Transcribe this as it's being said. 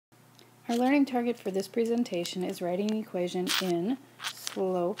Our learning target for this presentation is writing an equation in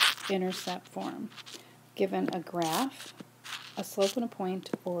slope-intercept form, given a graph, a slope and a point,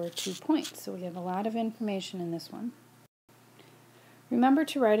 or 2 points. So we have a lot of information in this one. Remember,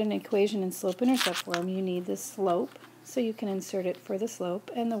 to write an equation in slope-intercept form, you need the slope, so you can insert it for the slope,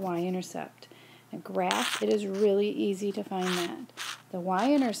 and the y-intercept. A graph, it is really easy to find that. The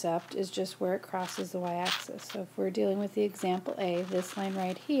y-intercept is just where it crosses the y-axis. So if we're dealing with the example A, this line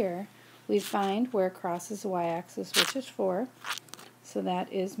right here, we find where it crosses the y-axis, which is 4. So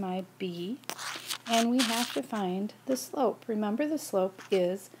that is my B. And we have to find the slope. Remember, the slope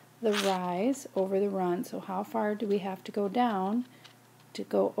is the rise over the run. So how far do we have to go down to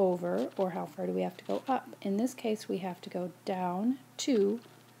go over, or how far do we have to go up? In this case, we have to go down 2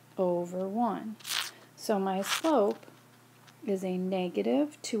 over 1. So my slope is a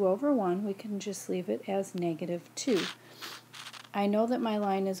negative 2 over 1. We can just leave it as negative 2. I know that my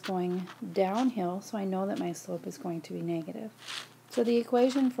line is going downhill, so I know that my slope is going to be negative. So the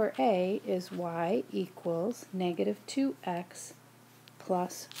equation for A is y equals negative 2x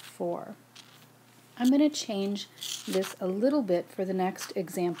plus 4. I'm going to change this a little bit for the next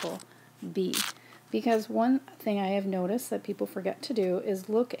example, B, because one thing I have noticed that people forget to do is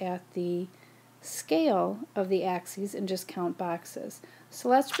look at the scale of the axes and just count boxes. So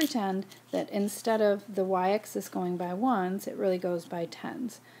let's pretend that instead of the y-axis going by 1s, it really goes by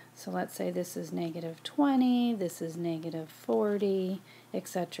 10s. So let's say this is negative 20, this is negative 40,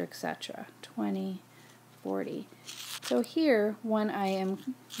 etc., etc. 20, 40. So here, when I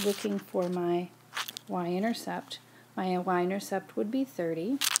am looking for my y-intercept would be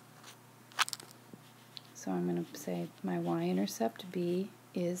 30. So I'm going to say my y-intercept B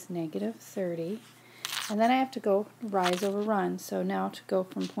is negative 30. And then I have to go rise over run. So now to go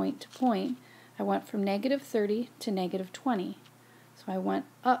from point to point, I went from negative 30 to negative 20. So I went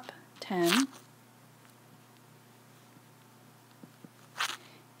up 10.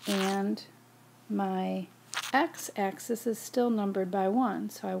 And my x-axis is still numbered by 1.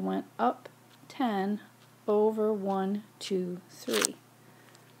 So I went up 10 over 1, 2, 3.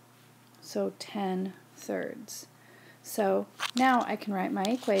 So 10 thirds. So now I can write my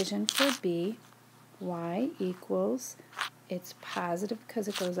equation for B. Y equals, it's positive because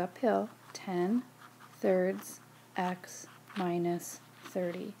it goes uphill, 10 thirds x minus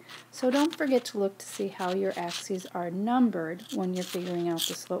 30. So don't forget to look to see how your axes are numbered when you're figuring out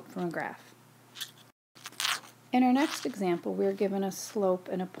the slope from a graph. In our next example, we're given a slope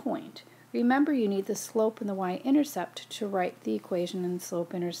and a point. Remember, you need the slope and the y-intercept to write the equation in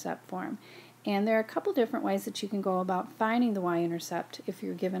slope-intercept form. And there are a couple different ways that you can go about finding the y-intercept if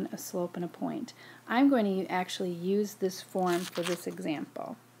you're given a slope and a point. I'm going to actually use this form for this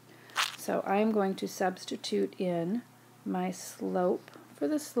example. So I'm going to substitute in my slope for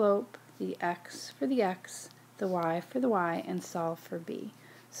the slope, the x for the x, the y for the y, and solve for b.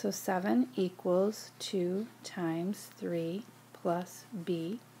 So 7 equals 2 times 3 plus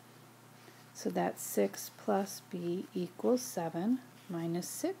b. So that's 6 plus b equals 7. Minus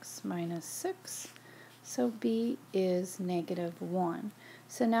 6, so B is negative 1.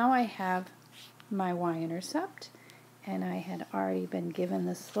 So now I have my y-intercept, and I had already been given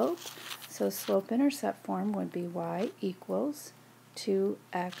the slope, so slope-intercept form would be y equals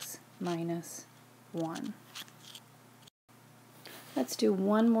 2x minus 1. Let's do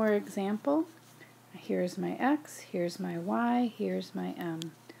one more example. Here's my x, here's my y, here's my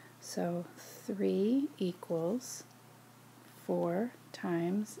m. So 3 equals 4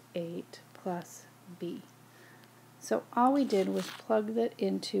 times 8 plus b. So all we did was plug that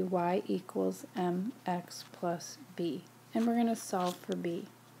into y equals mx plus b. And we're going to solve for b.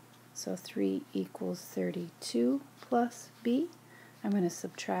 So 3 equals 32 plus b. I'm going to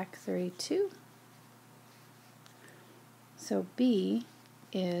subtract 32. So b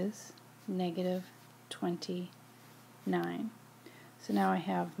is negative 29. So now I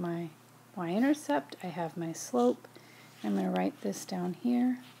have my y-intercept, I have my slope. I'm going to write this down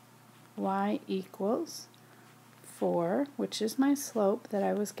here. Y equals 4, which is my slope that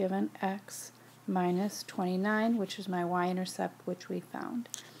I was given, x minus 29, which is my y-intercept, which we found.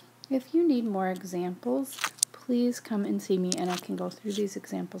 If you need more examples, please come and see me and I can go through these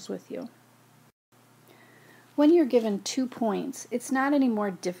examples with you. When you're given 2 points, it's not any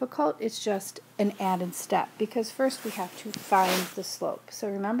more difficult, it's just an added step, because first we have to find the slope. So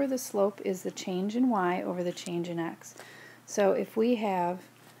remember, the slope is the change in y over the change in x. So if we have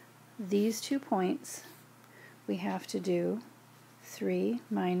these 2 points, we have to do 3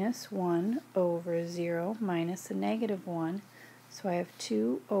 minus 1 over 0 minus a negative 1. So I have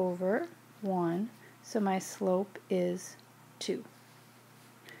 2 over 1, so my slope is 2.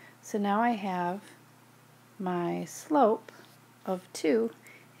 So now I have my slope of 2,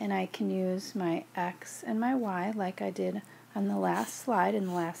 and I can use my x and my y like I did on the last slide in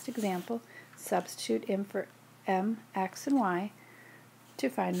the last example, substitute in for m, x, and y to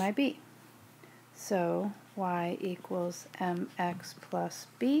find my b. So y equals mx plus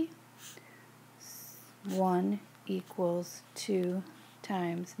b. 1 equals 2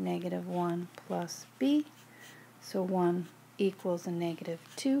 times negative 1 plus b. So 1 equals a negative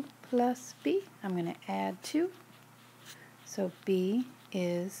 2 plus b. I'm going to add 2. So b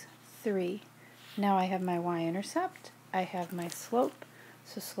is 3. Now I have my y-intercept. I have my slope.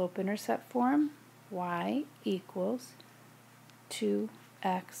 So slope-intercept form, y equals 2x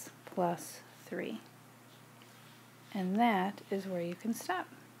plus 3. And that is where you can stop.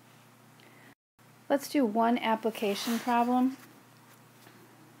 Let's do one application problem.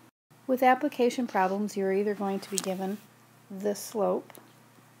 With application problems, you're either going to be given the slope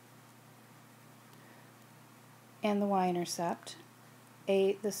and the y-intercept,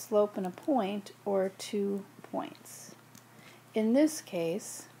 the slope and a point, or 2 points. In this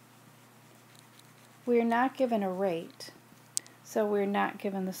case, we're not given a rate, so we're not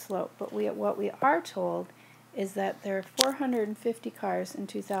given the slope, but what we are told is that there are 450 cars in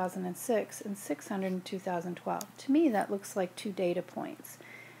 2006 and 600 in 2012. To me, that looks like 2 data points.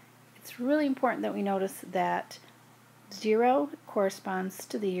 It's really important that we notice that 0 corresponds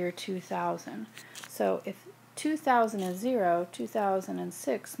to the year 2000. So if 2000 is 0,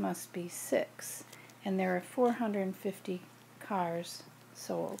 2006 must be 6, and there are 450 cars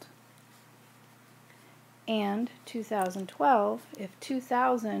sold. And 2012, if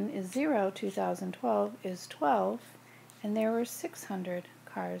 2000 is 0, 2012 is 12, and there were 600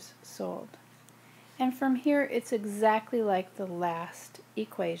 cars sold. And from here, it's exactly like the last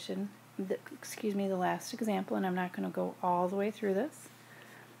equation, the last example, and I'm not going to go all the way through this,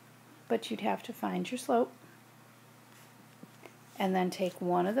 but you'd have to find your slope, and then take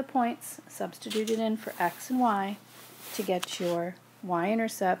one of the points, substitute it in for x and y to get your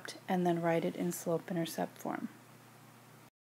y-intercept, and then write it in slope-intercept form.